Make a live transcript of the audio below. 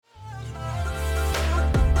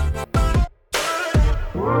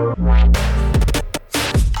What's going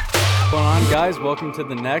on, guys? Welcome to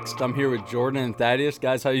the next. I'm here with Jordan and Thaddeus.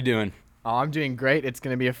 Guys, how you doing? Oh, I'm doing great. It's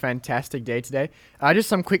going to be a fantastic day today. Just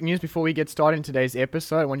some quick news before we get started in today's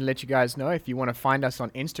episode. I want to let you guys know if you want to find us on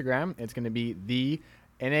Instagram, it's going to be the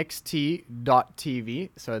nxt.tv,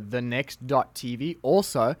 so the next.tv.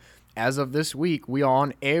 Also, as of this week, we are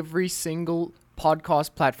on every single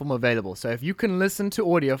podcast platform available. So if you can listen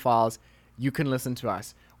to audio files, you can listen to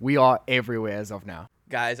us. We are everywhere as of now.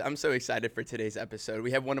 Guys, I'm so excited for today's episode.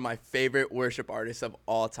 We have one of my favorite worship artists of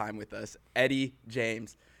all time with us, Eddie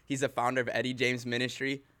Jame. He's the founder of Eddie Jame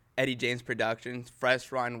Ministry, Eddie Jame Productions,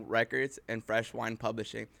 Fresh Wine Records, and Fresh Wine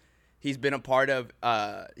Publishing. He's been a part of,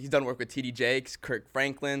 he's done work with T.D. Jakes, Kirk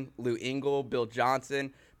Franklin, Lou Engle, Bill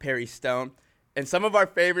Johnson, Perry Stone, and some of our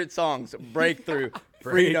favorite songs, Breakthrough,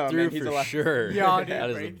 Freedom. Breakthrough for sure. Yeah, that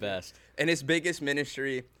is the best. And his biggest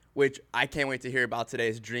ministry, which I can't wait to hear about today,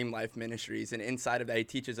 is Dream Life Ministries. And inside of that, he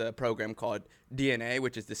teaches a program called DNA,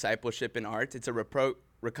 which is Discipleship in Arts. It's a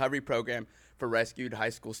recovery program for rescued high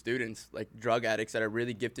school students, like drug addicts that are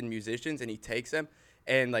really gifted musicians, and he takes them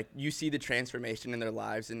and like you see the transformation in their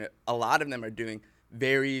lives, and a lot of them are doing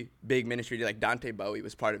very big ministry. Like Dante Bowie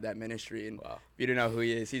was part of that ministry, and wow. If you don't know who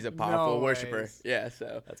he is, he's a powerful worshiper. Ways. Yeah,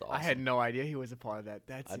 so That's awesome. I had no idea he was a part of that.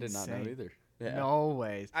 That's I did not insane. know either. yeah. No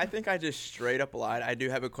ways. I think I just straight up lied. I do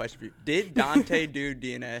have a question for you. Did Dante do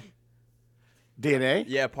DNA? DNA?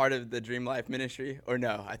 Yeah, part of the Dream Life Ministry, or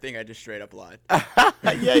no? I think I just straight up lied.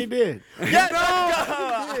 Yeah, he did. Yes,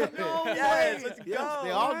 let's go. No Yes, way. let's Yes, go. they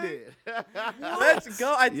all did. Let's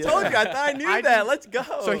go. I told you. I thought I knew that. Let's go.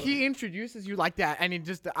 So he introduces you like that, and it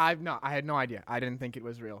just I had no idea. I didn't think it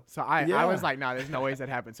was real. So I Yeah. was like, no, there's no ways that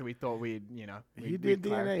happened. So we thought we'd. He did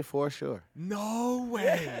DNA for sure. No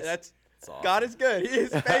way. Yeah, that's awesome. God is good. He is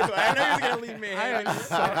faithful. I know he's gonna leave me.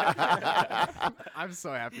 I'm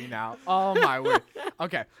so happy now. Oh my word.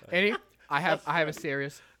 Okay, Eddie, I have a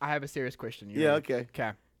serious question. You Yeah, ready? okay.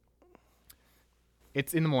 Okay.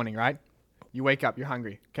 It's in the morning, right? You wake up, you're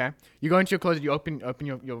hungry. Okay. You go into your closet. You open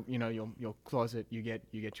your closet. You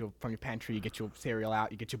get your from your pantry. You get your cereal out.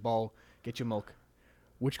 You get your bowl. Get your milk.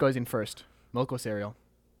 Which goes in first, milk or cereal?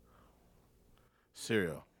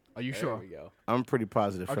 Cereal. Are you There sure? we go. I'm pretty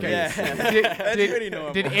positive. For Okay. me. Yeah. That's pretty Did,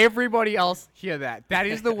 normal. did everybody else hear that? That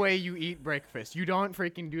is the way you eat breakfast. You don't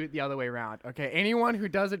freaking do it the other way around. Okay. Anyone who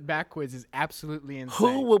does it backwards is absolutely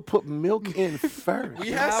insane. Who will put milk in first? We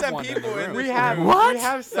have some one in people the in room. this We have room What? we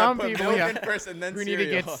have that some put people milk here in first and then who need to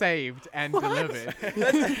get cereal. saved and delivered.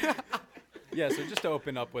 Yeah, so just to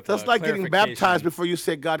open up with That's like getting baptized clarification. before you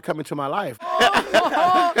said, God, come into my life.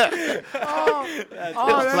 That's-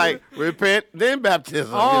 It's like repent, then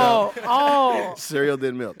baptism. Oh, Cereal,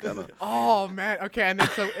 then milk. I know. oh man. Okay, and then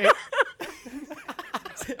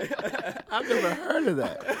I've never heard of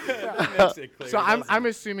that. That makes it clear, so doesn't I'm it?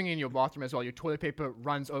 assuming in your bathroom as well, your toilet paper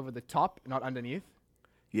runs over the top, not underneath.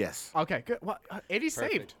 Yes. Okay, good. Well, Eddie's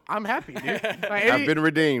Perfect. saved. I'm happy, dude. Like, I've Eddie, been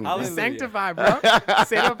redeemed. Hallelujah. sanctified, bro.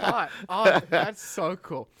 Set apart. Oh, that's so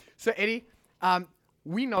cool. So, Eddie,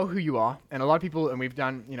 we know who you are, and a lot of people, and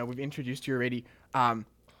we've introduced you already.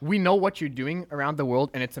 We know what you're doing around the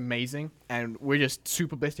world, and it's amazing, and we're just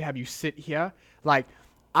super blessed to have you sit here. Like,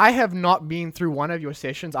 I have not been through one of your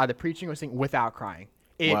sessions, either preaching or singing, without crying.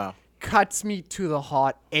 It Wow. cuts me to the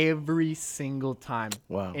heart every single time.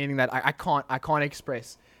 Wow. Anything that I can't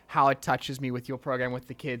express how it touches me with your program with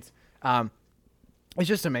the kids. It's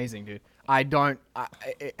just amazing, dude.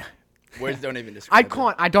 Words don't even describe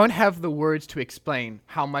it. I don't have the words to explain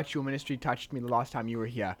how much your ministry touched me the last time you were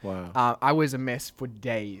here. Wow. I was a mess for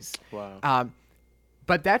days. Wow.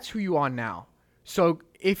 But that's who you are now. So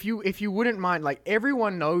if you wouldn't mind, like,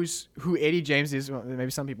 everyone knows who Eddie Jame is. Well,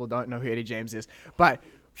 maybe some people don't know who Eddie Jame is. But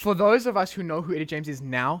for those of us who know who Eddie Jame is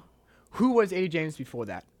now, who was Eddie Jame before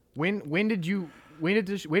that? When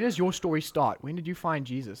does your story start? When did you find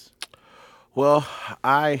Jesus? Well,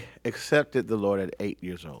 I accepted the Lord at 8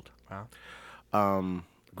 years old. Wow.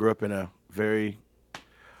 Grew up in a very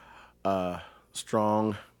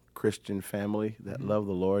strong Christian family that loved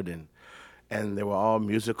the Lord, and they were all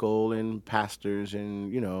musical and pastors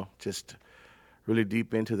and, just really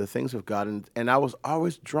deep into the things of God. And I was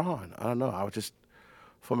always drawn. I don't know. I was just,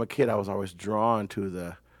 from a kid, I was always drawn to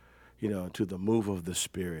the move of the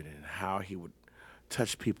Spirit and how he would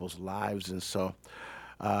touch people's lives. And so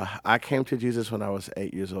I came to Jesus when I was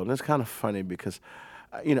 8 years old. And it's kind of funny because,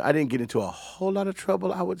 I didn't get into a whole lot of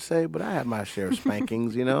trouble, I would say, but I had my share of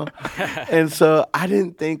spankings, And so I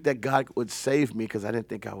didn't think that God would save me because I didn't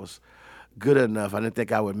think I was good enough. I didn't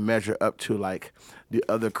think I would measure up to, like, the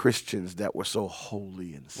other Christians that were so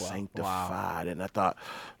holy and sanctified. And I thought,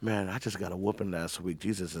 man, I just got a whooping last week.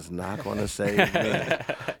 Jesus is not going to save me.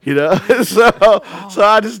 You know, so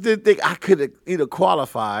I just didn't think I could,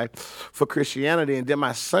 qualify for Christianity. And then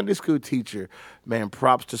my Sunday school teacher, man,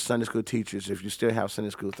 props to Sunday school teachers. If you still have Sunday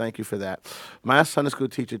school, thank you for that. My Sunday school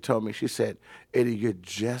teacher told me, she said, Eddie, you're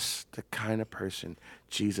just the kind of person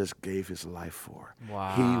Jesus gave his life for.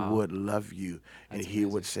 Wow. He would love you and he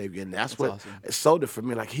would save you. And that's what awesome. it sold it for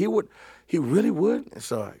me. Like he really would. And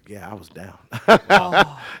so, yeah, I was down.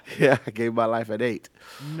 Yeah, I gave my life at 8.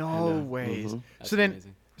 No ways. That's So then,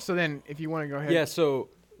 amazing. so then, if you want to go ahead. Yeah, so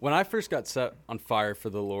when I first got set on fire for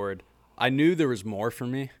the Lord, I knew there was more for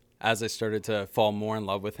me as I started to fall more in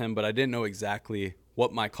love with him, but I didn't know exactly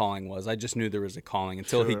what my calling was. I just knew there was a calling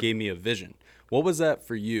until he gave me a vision. What was that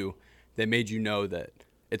for you that made you know that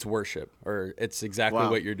it's worship or it's exactly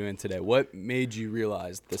what you're doing today? What made you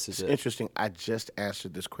realize this is It's it? interesting. I just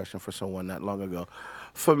answered this question for someone not long ago.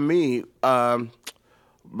 For me,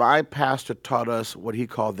 my pastor taught us what he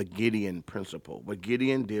called the Gideon principle. What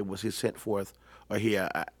Gideon did was he sent forth, or he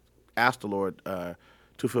asked the Lord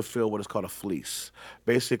to fulfill what is called a fleece.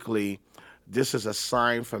 Basically, this is a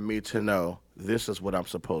sign for me to know this is what I'm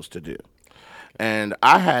supposed to do. And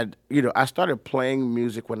I had, I started playing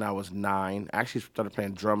music when I was 9. I actually started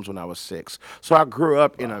playing drums when I was 6. So I grew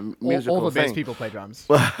up in a musical all the thing. best people play drums.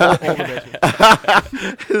 All the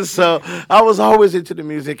best people. So I was always into the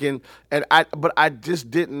music, but I just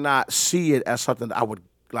did not see it as something that I would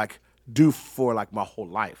like do for like my whole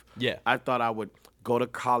life. Yeah. I thought I would go to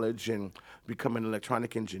college and become an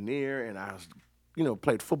electronic engineer, and I was,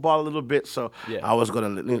 played football a little bit, so Yeah. I was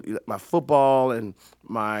going to my football and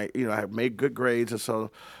my, I had made good grades, and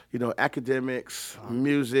so, academics,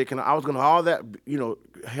 music, and I was going to all that,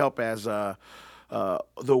 help as the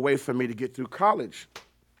way for me to get through college.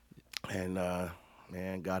 And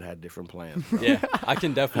man, God had different plans. Bro. Yeah, I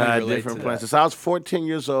can definitely Had relate different to plans. that. So I was 14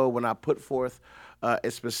 years old when I put forth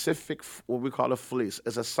a specific, what we call a fleece,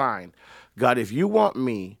 as a sign. God, if you want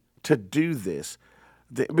me to do this,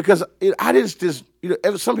 because I didn't just,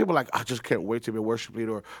 some people are like, I just can't wait to be a worship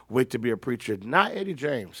leader or wait to be a preacher. Not Eddie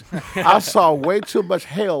James. I saw way too much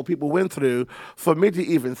hell people went through for me to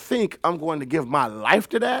even think I'm going to give my life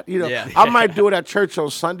to that. Yeah. I might do it at church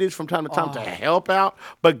on Sundays from time to time to help out,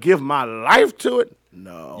 but give my life to it?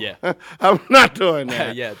 No. Yeah. I'm not doing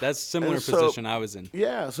that. Yeah, that's a similar And so- position I was in.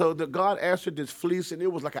 Yeah, so God answered this fleece, and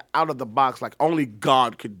it was like an out of the box, like only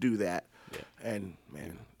God could do that. And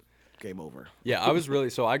man, game over. Yeah,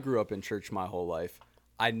 I grew up in church my whole life.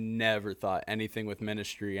 I never thought anything with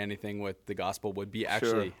ministry, anything with the gospel would be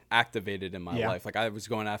actually activated in my Yeah. life. Like I was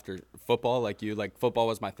going after football like you. Like football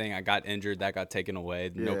was my thing. I got injured. That got taken away.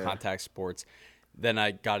 No Yeah. contact sports. Then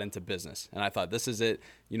I got into business and I thought this is it.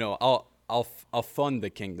 I'll fund the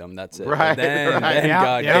kingdom. That's it. Right, Then right. Yeah,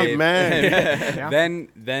 God yeah. gave. Amen.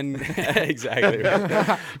 Then exactly.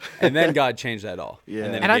 Right. And then God changed that all. Yeah.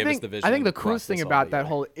 And then And he I gave us think the vision. I think the and brought coolest thing this all about that together.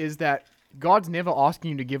 whole is that God's never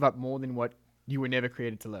asking you to give up more than what you were never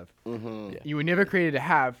created to live. Yeah. You were never created to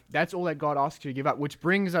have. That's all that God asks you to give up, which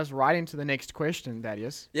brings us right into the next question,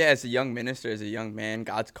 Thaddeus. Yeah, as a young minister, as a young man,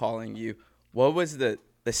 God's calling you. What was the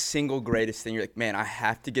single greatest thing? You're like, man, I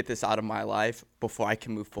have to get this out of my life before I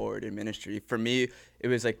can move forward in ministry. For me, it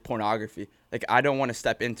was like pornography. Like, I don't want to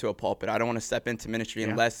step into a pulpit. I don't want to step into ministry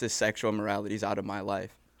unless this sexual immorality is out of my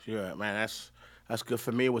life. Sure, man, that's good.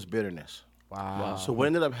 For me, it was bitterness. Wow. So what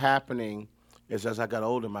ended up happening is as I got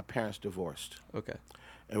older, my parents divorced. Okay.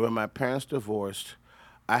 And when my parents divorced,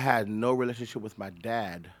 I had no relationship with my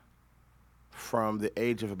dad from the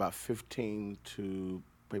age of about 15 to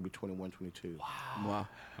maybe 21, 22. Wow.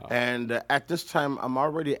 And at this time, I'm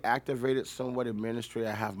already activated somewhat in ministry.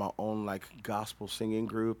 I have my own like gospel singing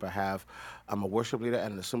group. I'm a worship leader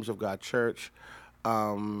at an Assemblies of God church.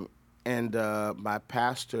 And my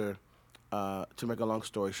pastor, to make a long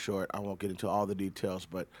story short, I won't get into all the details,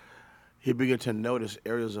 but he began to notice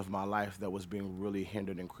areas of my life that was being really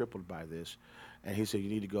hindered and crippled by this. And he said, you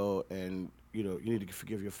need to go and, you need to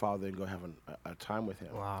forgive your father and go have a time with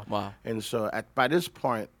him. Wow. Wow. And so by this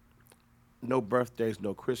point, no birthdays,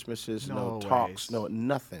 no Christmases, no No talks, ways. no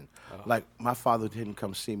nothing. Like my father didn't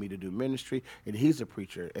come see me to do ministry, and he's a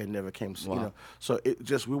preacher and never came. Wow. So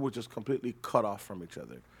we were just completely cut off from each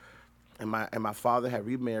other. And my father had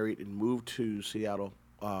remarried and moved to Seattle,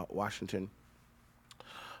 Washington.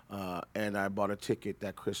 And I bought a ticket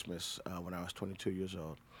that Christmas when I was 22 years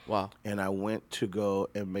old. Wow. And I went to go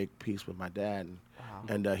and make peace with my dad.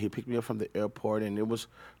 And he picked me up from the airport, and it was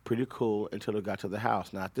pretty cool until it got to the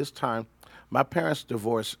house. Now, at this time, my parents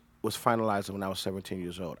divorced was finalized when I was 17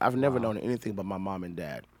 years old. I've never known anything but my mom and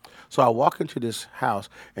dad. So I walk into this house,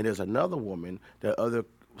 and there's another woman that other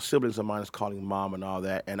siblings of mine is calling mom and all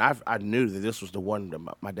that. And I knew that this was the one that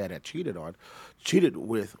my dad had cheated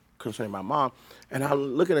with concerning my mom. And I'm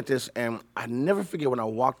looking at this, and I never forget when I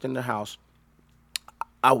walked in the house,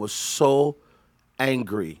 I was so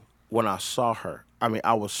angry when I saw her. I mean,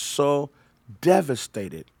 I was so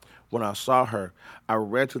devastated when I saw her. I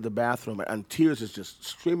ran to the bathroom, and tears is just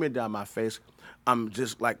streaming down my face. I'm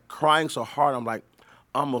just like crying so hard, I'm like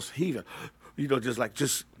almost heaving,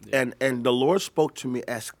 and the Lord spoke to me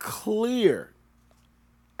as clear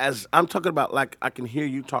as I'm talking about, like I can hear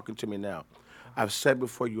you talking to me now. I've said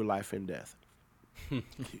before you life and death. You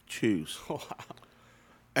choose. Wow.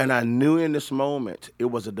 And I knew in this moment, it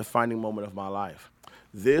was a defining moment of my life.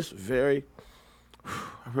 I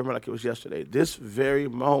remember like it was yesterday, this very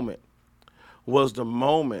moment was the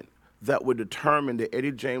moment that would determine the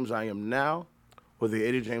Eddie James I am now or the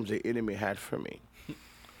Eddie James the enemy had for me.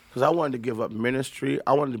 Because I wanted to give up ministry.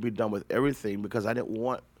 I wanted to be done with everything because I didn't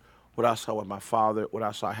want what I saw with my father, what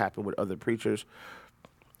I saw happen with other preachers.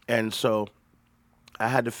 And so I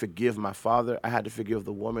had to forgive my father. I had to forgive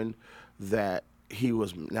the woman that he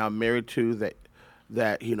was now married to,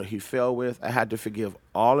 that he fell with. I had to forgive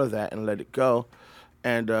all of that and let it go.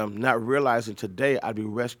 And not realizing today I'd be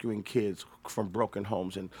rescuing kids from broken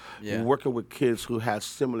homes and working with kids who had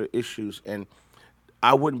similar issues. And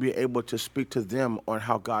I wouldn't be able to speak to them on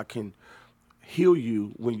how God can heal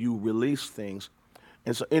you when you release things.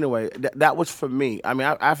 And so anyway, that was for me. I mean,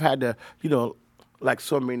 I've had to, like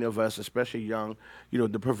so many of us, especially young,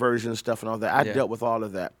 the perversion stuff and all that. I dealt with all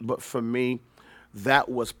of that. But for me, that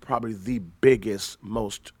was probably the biggest,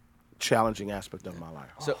 most challenging aspect of my life.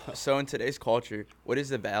 So in today's culture, what is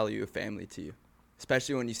the value of family to you?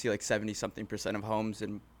 Especially when you see like 70-something% of homes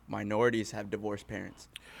and minorities have divorced parents.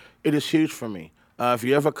 It is huge for me. If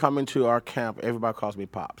you ever come into our camp, everybody calls me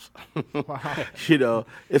Pops. Wow.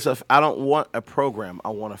 I don't want a program. I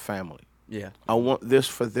want a family. Yeah. I want this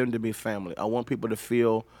for them to be family. I want people to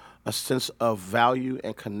feel a sense of value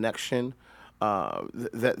and connection.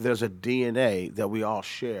 That there's a DNA that we all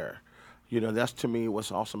share. That's to me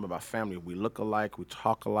what's awesome about family. We look alike, we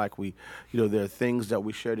talk alike, there are things that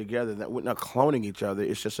we share together that we're not cloning each other.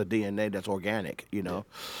 It's just a DNA that's organic, Yeah.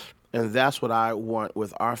 And that's what I want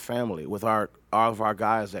with our family, with all of our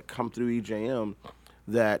guys that come through EJM,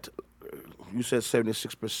 that you said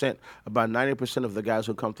 76%, about 90% of the guys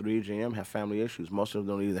who come through EJM have family issues. Most of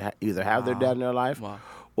them don't either have their dad in their life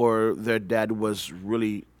or their dad was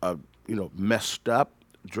really, messed up,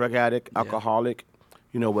 drug addict, alcoholic,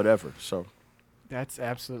 whatever. So that's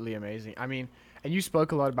absolutely amazing. I mean, and you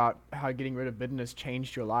spoke a lot about how getting rid of bitterness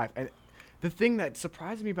changed your life. And the thing that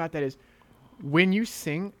surprised me about that is when you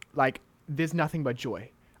sing, like, there's nothing but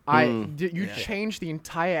joy. You change the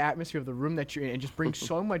entire atmosphere of the room that you're in and just bring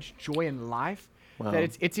so much joy in life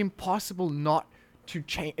that it's impossible not to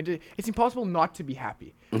change. It's impossible not to be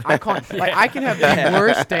happy. I can't. I can have the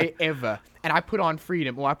worst day ever, and I put on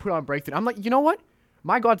Freedom or I put on Breakthrough. I'm like, you know what?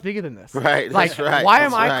 My God's bigger than this. Right. Like, that's right. Why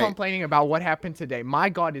that's am I right. complaining about what happened today? My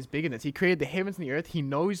God is bigger than this. He created the heavens and the earth. He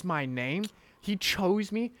knows my name. He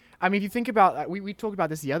chose me. I mean, if you think about, we talked about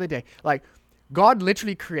this the other day. Like, God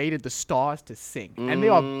literally created the stars to sing. And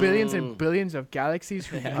there are billions and billions of galaxies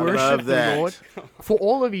who worship the Lord for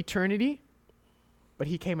all of eternity. But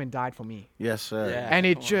he came and died for me. Yes, sir. Yeah.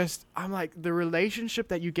 And I'm like, the relationship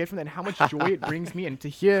that you get from that and how much joy it brings me, and to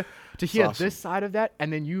hear awesome. this side of that,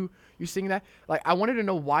 and then you sing that. Like, I wanted to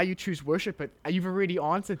know why you choose worship, but you've already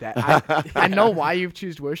answered that. I know why you've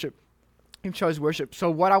chose worship. You chose worship. So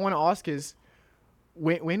what I want to ask is,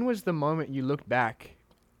 when was the moment you looked back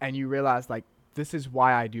and you realized, like, this is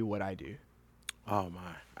why I do what I do? Oh,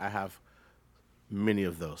 my. I have many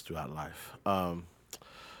of those throughout life.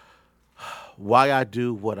 Why I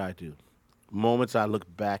do what I do. Moments I look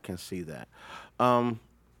back and see that.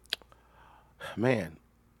 Man,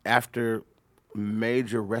 after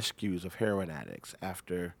major rescues of heroin addicts,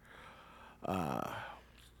 after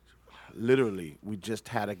literally we just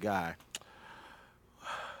had a guy,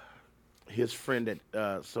 his friend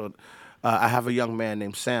I have a young man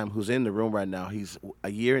named Sam who's in the room right now. He's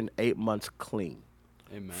a year and 8 months clean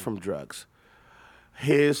from drugs.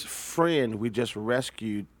 His friend we just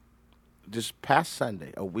rescued this past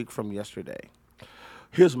Sunday, a week from yesterday.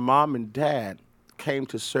 His mom and dad came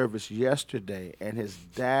to service yesterday, and his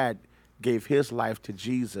dad gave his life to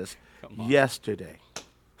Jesus yesterday.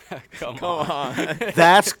 Come on.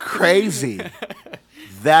 That's crazy.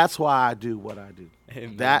 That's why I do what I do.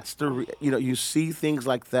 Amen. That's you see things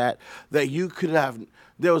like that you could have.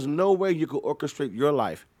 There was no way you could orchestrate your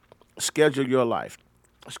life, schedule your life,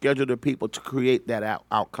 schedule the people to create that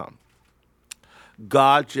outcome.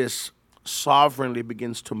 God just sovereignly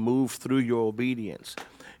begins to move through your obedience.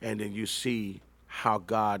 And then you see how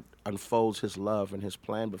God unfolds his love and his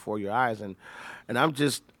plan before your eyes. And I'm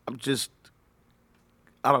just,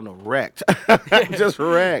 I don't know, wrecked. I'm just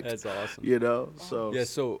wrecked. That's awesome. You know? So Yeah,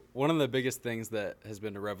 so one of the biggest things that has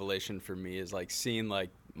been a revelation for me is like seeing like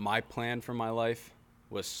my plan for my life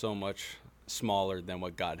was so much smaller than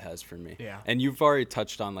what God has for me. Yeah. And you've already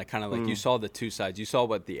touched on like kind of like you saw the two sides. You saw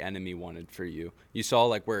what the enemy wanted for you. You saw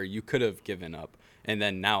like where you could have given up. And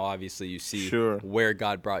then now obviously you see Sure. where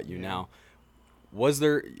God brought you now. Was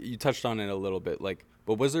there, you touched on it a little bit, like,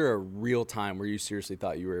 but was there a real time where you seriously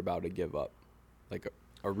thought you were about to give up? Like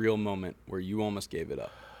a real moment where you almost gave it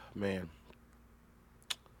up? Man.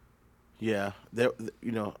 Yeah, there.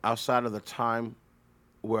 You know, outside of the time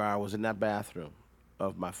where I was in that bathroom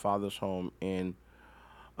of my father's home in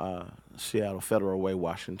Seattle, Federal Way,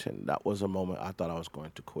 Washington, that was a moment I thought I was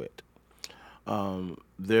going to quit.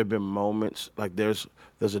 There have been moments like there's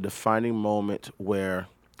a defining moment where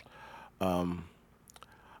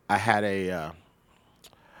I had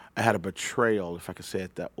a betrayal, if I could say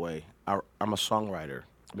it that way. I'm a songwriter.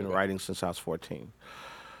 I've been writing since I was 14.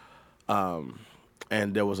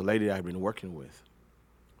 And there was a lady I'd been working with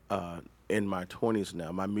in my 20s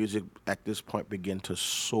now. My music at this point began to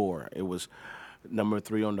soar. It was number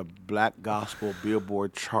 3 on the Black Gospel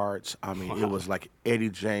Billboard charts. I mean, it was like Eddie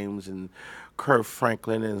James and Kirk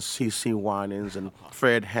Franklin and C.C. Winans and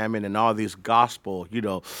Fred Hammond and all these gospel,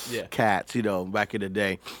 cats, back in the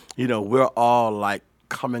day. We're all like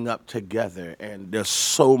coming up together, and there's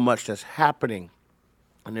so much that's happening.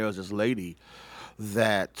 And there was this lady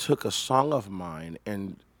that took a song of mine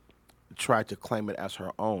and tried to claim it as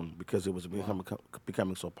her own because it was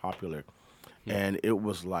becoming so popular. And it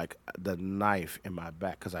was like the knife in my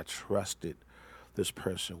back because I trusted this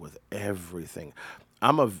person with everything.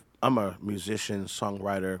 I'm a musician,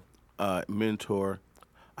 songwriter, mentor.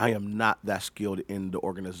 I am not that skilled in the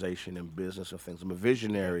organization and business of things. I'm a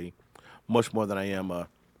visionary, much more than I am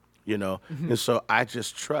and so I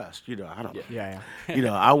just trust, I don't know. Yeah.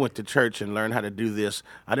 I went to church and learned how to do this.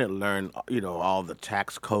 I didn't learn, all the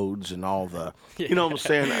tax codes and all the, you know what I'm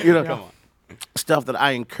saying? Come on. Stuff that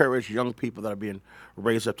I encourage young people that are being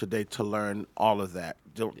raised up today to learn all of that.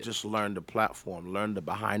 Don't just learn the platform, learn the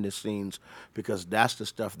behind the scenes, because that's the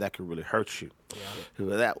stuff that can really hurt you.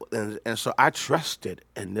 And so I trusted,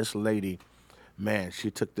 and this lady, man,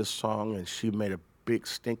 she took this song and she made a big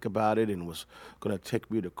stink about it and was going to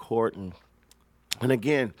take me to court. And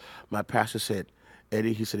again, my pastor said,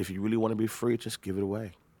 Eddie, he said, if you really want to be free, just give it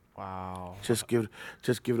away. Wow. Just give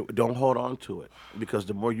it. Don't hold on to it, because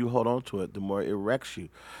the more you hold on to it, the more it wrecks you.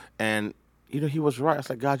 And he was right. I was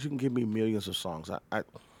like, God, you can give me millions of songs.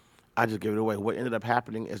 I just gave it away. What ended up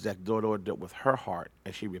happening is that the Lord dealt with her heart,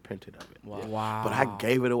 and she repented of it. Wow. But I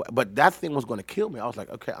gave it away. But that thing was going to kill me. I was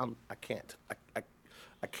like, okay, I can't.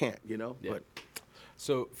 I can't. Yeah. But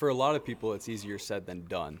So for a lot of people, it's easier said than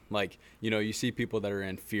done. Like, you see people that are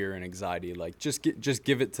in fear and anxiety, like just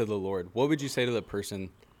give it to the Lord. What would you say to the person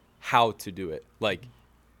how to do it? Like,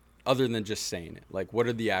 other than just saying it, like what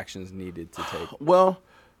are the actions needed to take? Well,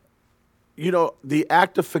 the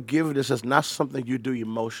act of forgiveness is not something you do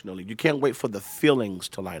emotionally. You can't wait for the feelings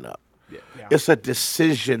to line up. Yeah. It's a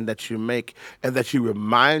decision that you make and that you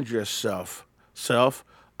remind yourself,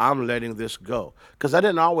 I'm letting this go. Because I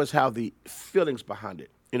didn't always have the feelings behind it.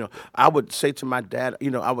 I would say to my dad,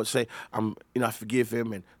 I would say, I forgive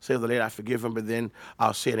him, and say to the lady, I forgive him, but then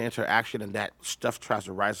I'll see an interaction and that stuff tries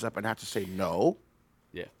to rise up and I have to say, no,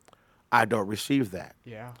 Yeah. I don't receive that.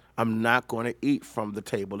 Yeah. I'm not going to eat from the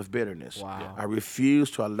table of bitterness. Wow. Yeah. I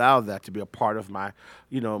refuse to allow that to be a part of my,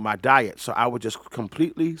 my diet. So I would just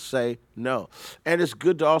completely say no. And it's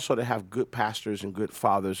good to also to have good pastors and good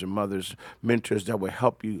fathers and mothers, mentors that will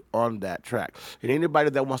help you on that track. And anybody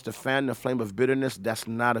that wants to fan the flame of bitterness, that's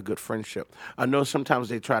not a good friendship. I know sometimes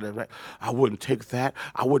they try to, I wouldn't take that.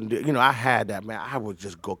 I wouldn't, I had that, man. I would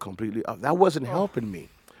just go completely up. That wasn't helping me.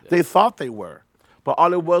 Yeah. They thought they were. But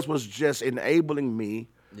all it was just enabling me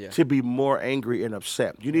to be more angry and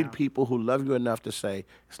upset. You need people who love you enough to say,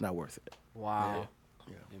 it's not worth it. Wow.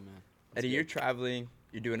 Yeah. Amen. Eddie, you're traveling.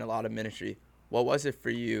 You're doing a lot of ministry. What was it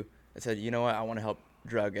for you that said, you know what, I want to help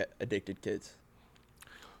drug-addicted kids?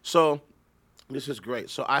 So this is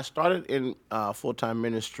great. So I started in full-time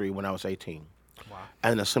ministry when I was 18. Wow.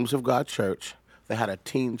 And in the Assemblies of God Church, they had a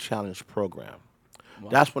Teen Challenge program.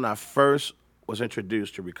 Wow. That's when I first was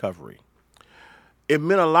introduced to recovery. It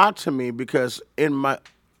meant a lot to me because in my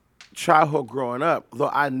childhood growing up, though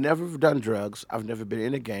I never done drugs, I've never been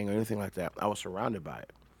in a gang or anything like that, I was surrounded by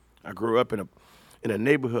it. I grew up in in a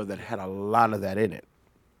neighborhood that had a lot of that in it.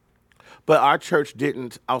 But our church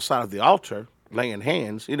didn't, outside of the altar, laying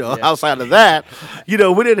hands, outside of that, we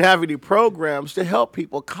didn't have any programs to help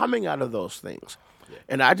people coming out of those things. Yeah.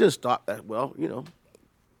 And I just thought that,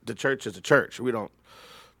 the church is a church. We don't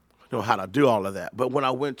know how to do all of that. But when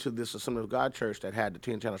I went to this Assembly of God church that had the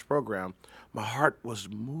Teen Challenge program, my heart was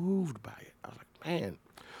moved by it. I was like, man.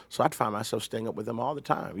 So I'd find myself staying up with them all the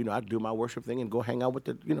time. I'd do my worship thing and go hang out with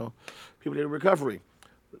the, people in recovery.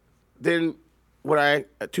 Then when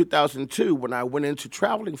 2002, when I went into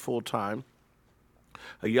traveling full time,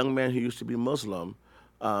 a young man who used to be Muslim,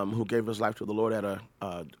 who gave his life to the Lord at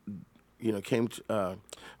came to,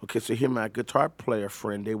 so him and my guitar player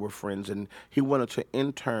friend, they were friends, and he wanted to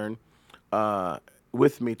intern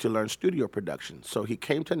with me to learn studio production. So he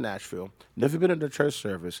came to Nashville, never been in a church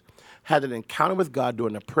service, had an encounter with God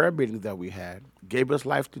during a prayer meeting that we had, gave his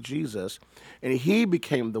life to Jesus, and he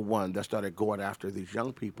became the one that started going after these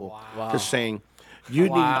young people to saying, you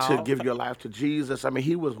need to give your life to Jesus. I mean,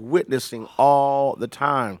 he was witnessing all the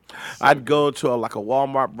time. I'd go to a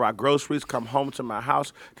Walmart, buy groceries, come home to my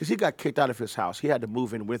house, because he got kicked out of his house. He had to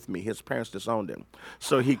move in with me. His parents disowned him.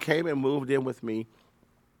 So he came and moved in with me.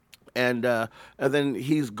 And then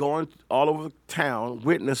he's going all over town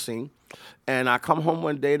witnessing. And I come home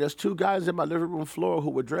one day, there's two guys in my living room floor who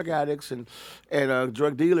were drug addicts and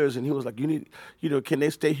drug dealers. And he was like, can they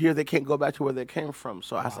stay here? They can't go back to where they came from.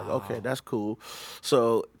 So I was like, okay, that's cool.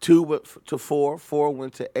 So 2 went to 4, 4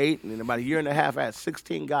 went to 8. And in about a year and a half, I had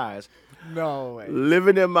 16 guys No way.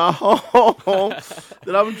 living in my home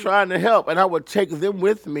that I'm trying to help. And I would take them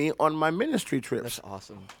with me on my ministry trips. That's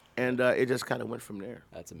awesome. And it just kind of went from there.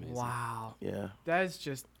 That's amazing. Wow. Yeah. That is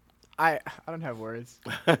just, I don't have words.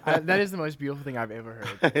 That is the most beautiful thing I've ever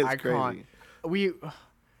heard. It's I crazy.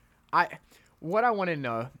 What I want to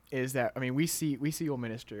know is that, we see your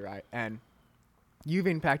ministry, right? And you've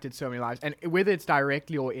impacted so many lives, and whether it's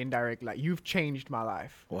directly or indirectly, like you've changed my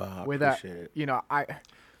life. Wow, Whether, appreciate it. I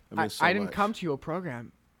means so didn't much. come to your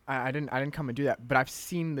program. I didn't come and do that, but I've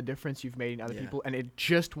seen the difference you've made in other people, and it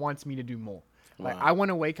just wants me to do more. Like, Wow. I want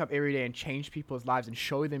to wake up every day and change people's lives and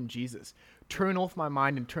show them Jesus. Turn off my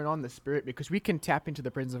mind and turn on the Spirit, because we can tap into the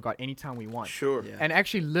presence of God anytime we want. Sure. Yeah. And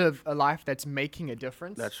actually live a life that's making a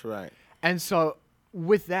difference. That's right. And so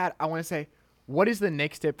with that, I want to say, what is the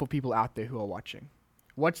next step for people out there who are watching?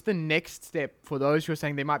 What's the next step for those who are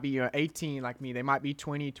saying they might be 18 like me, they might be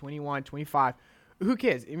 20, 21, 25, who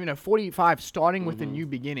cares? 45, starting with a new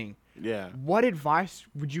beginning. Yeah. What advice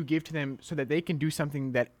would you give to them so that they can do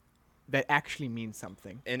something that actually means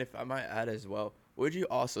something? And if I might add as well, what would you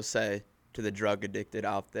also say to the drug addicted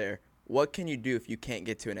out there? What can you do if you can't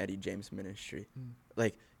get to an Eddie James ministry?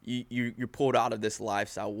 Like, you're pulled out of this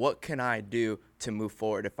lifestyle. What can I do to move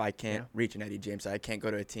forward if I can't reach an Eddie James? I can't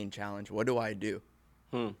go to a teen challenge. What do I do?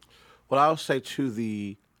 Well, I'll say to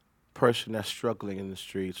the person that's struggling in the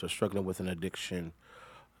streets or struggling with an addiction,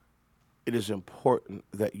 it is important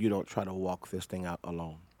that you don't try to walk this thing out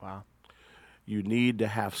alone. Wow. You need to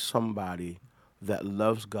have somebody that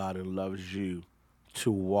loves God and loves you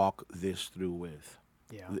to walk this through with.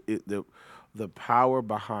 Yeah. The power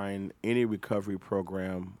behind any recovery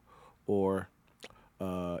program or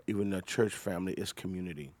even a church family is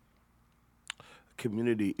community.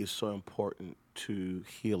 Community is so important to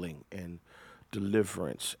healing and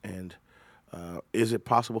deliverance. And is it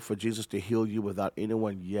possible for Jesus to heal you without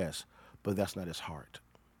anyone? Yes, but that's not his heart.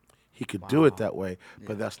 He could do it that way,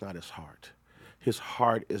 but that's not his heart. His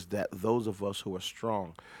heart is that those of us who are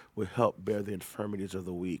strong will help bear the infirmities of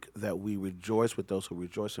the weak, that we rejoice with those who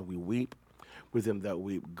rejoice and we weep with them that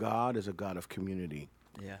weep. God is a God of community.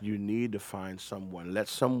 Yeah. You need to find someone. Let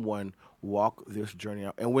someone walk this journey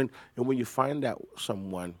out. And when you find that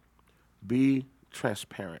someone, be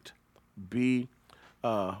transparent. Be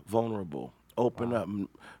vulnerable. Open up.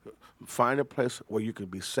 Find a place where you can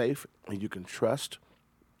be safe and you can trust,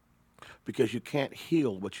 because you can't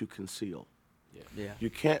heal what you conceal. Yeah. You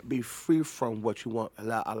can't be free from what you want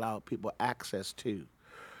allow people access to.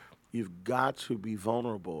 You've got to be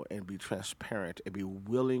vulnerable and be transparent and be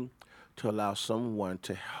willing to allow someone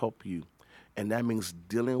to help you. And that means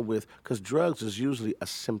dealing with, because drugs is usually a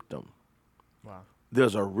symptom. Wow.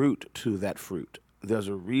 There's a root to that fruit. There's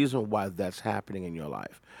a reason why that's happening in your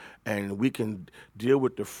life. And we can deal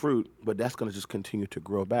with the fruit, but that's going to just continue to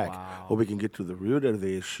grow back. Wow. Or we can get to the root of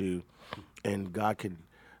the issue, and God can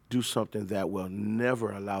do something that will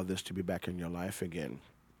never allow this to be back in your life again.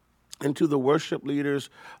 And to the worship leaders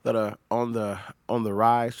that are on the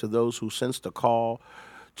rise, to those who sense the call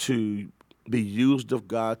to be used of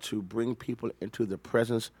God to bring people into the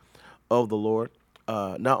presence of the Lord,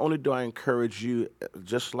 not only do I encourage you,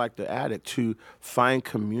 just like the addict, to find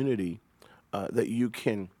community that you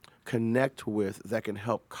can connect with that can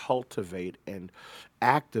help cultivate and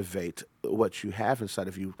activate what you have inside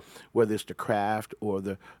of you, whether it's the craft or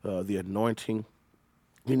the anointing.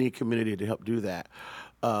 You need community to help do that.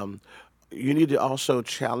 Um, you need to also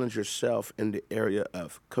challenge yourself in the area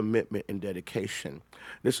of commitment and dedication.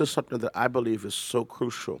 This is something that I believe is so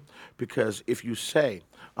crucial because if you say,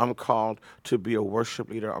 I'm called to be a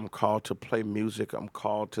worship leader, I'm called to play music, I'm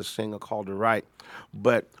called to sing, I'm called to write,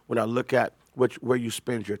 but when I look at where you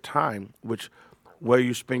spend your time, where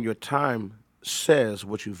you spend your time says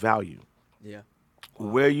what you value. Yeah.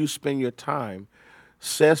 Where you spend your time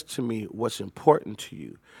says to me what's important to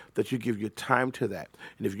you, that you give your time to that.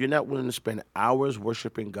 And if you're not willing to spend hours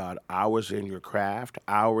worshiping God, hours in your craft,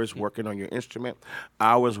 hours working on your instrument,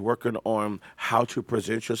 hours working on how to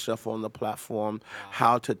present yourself on the platform,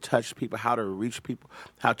 how to touch people, how to reach people,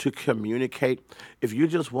 how to communicate, if you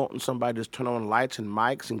just want somebody to turn on lights and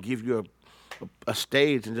mics and give you a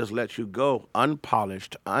stage and just let you go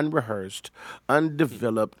unpolished, unrehearsed,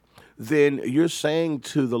 undeveloped, then you're saying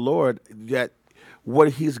to the Lord that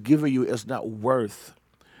what He's given you is not worth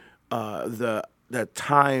the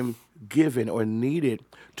time given or needed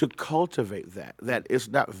to cultivate that it's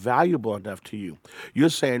not valuable enough to you. You're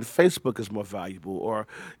saying Facebook is more valuable, or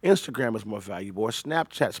Instagram is more valuable, or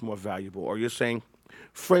Snapchat's more valuable, or you're saying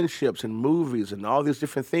friendships and movies and all these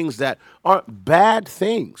different things that aren't bad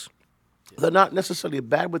things. They're not necessarily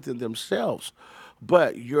bad within themselves,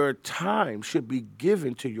 but your time should be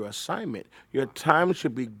given to your assignment. Your time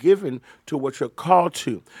should be given to what you're called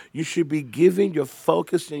to. You should be giving your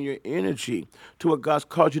focus and your energy to what God's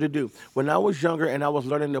called you to do. When I was younger and I was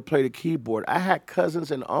learning to play the keyboard, I had cousins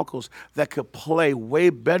and uncles that could play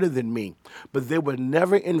way better than me, but they would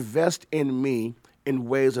never invest in me in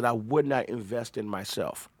ways that I would not invest in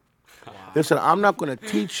myself. Wow. They said, I'm not going to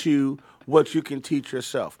teach you what you can teach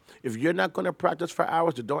yourself. If you're not going to practice for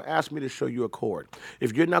hours, then don't ask me to show you a chord.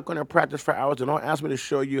 If you're not going to practice for hours, then don't ask me to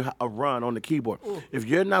show you a run on the keyboard. Ooh. If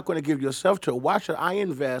you're not going to give yourself to it, why should I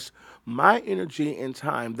invest my energy and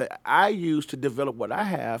time that I use to develop what I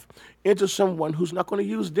have into someone who's not going to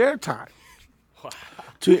use their time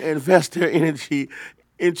to invest their energy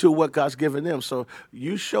into what God's given them? So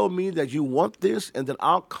you show me that you want this, and then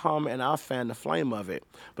I'll come and I'll fan the flame of it.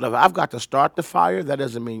 But if I've got to start the fire, that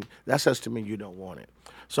says to me you don't want it.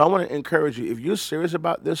 So I want to encourage you, if you're serious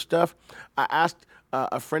about this stuff, I asked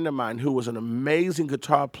a friend of mine who was an amazing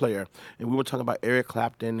guitar player, and we were talking about Eric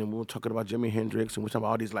Clapton, and we were talking about Jimi Hendrix, and we were talking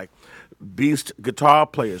about all these like beast guitar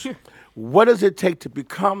players. What does it take to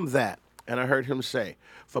become that? And I heard him say,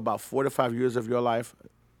 for about 4 to 5 years of your life,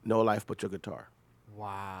 no life but your guitar.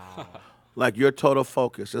 Wow. Like your total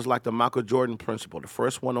focus. It's like the Michael Jordan principle. The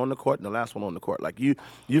first one on the court and the last one on the court. Like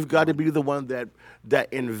you've got to be the one that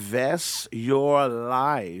invests your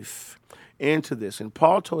life into this. And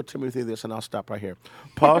Paul told Timothy this, and I'll stop right here.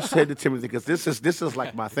 Paul said to Timothy, because this is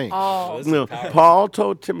like my thing. Paul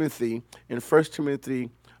told Timothy in 1 Timothy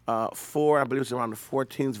 4, I believe it's around the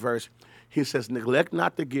 14th verse, he says, neglect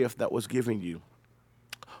not the gift that was given you,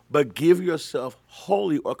 but give yourself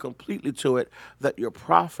wholly or completely to it, that your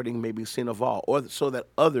profiting may be seen of all, or so that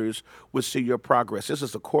others will see your progress. This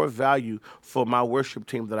is a core value for my worship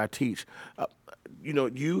team that I teach.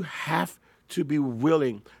 You have to be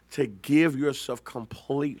willing to give yourself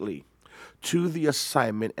completely to the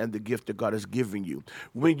assignment and the gift that God has given you.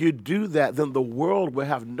 When you do that, then the world will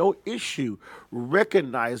have no issue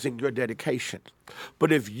recognizing your dedication.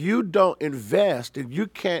 But if you don't invest,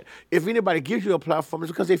 if anybody gives you a platform,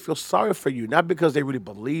 it's because they feel sorry for you, not because they really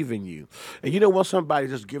believe in you. And you don't want somebody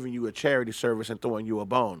just giving you a charity service and throwing you a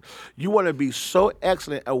bone. You want to be so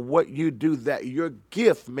excellent at what you do that your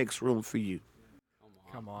gift makes room for you.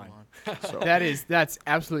 Come on. So. That's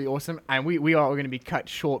absolutely awesome. And we are going to be cut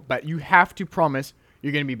short, but you have to promise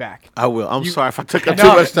you're going to be back. I will. I'm sorry if I took up too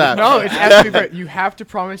much time. No, it's absolutely great. You have to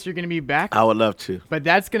promise you're going to be back. I would love to. But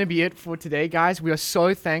that's going to be it for today, guys. We are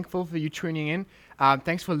so thankful for you tuning in.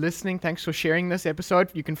 Thanks for listening. Thanks for sharing this episode.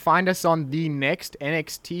 You can find us on the next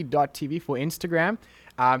nxt.tv for Instagram.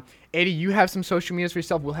 Eddie, you have some social medias for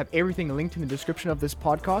yourself. We'll have everything linked in the description of this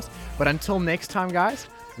podcast. But until next time, guys,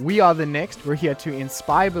 we are the next. We're here to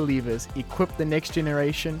inspire believers, equip the next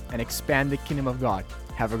generation, and expand the kingdom of God.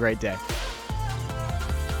 Have a great day.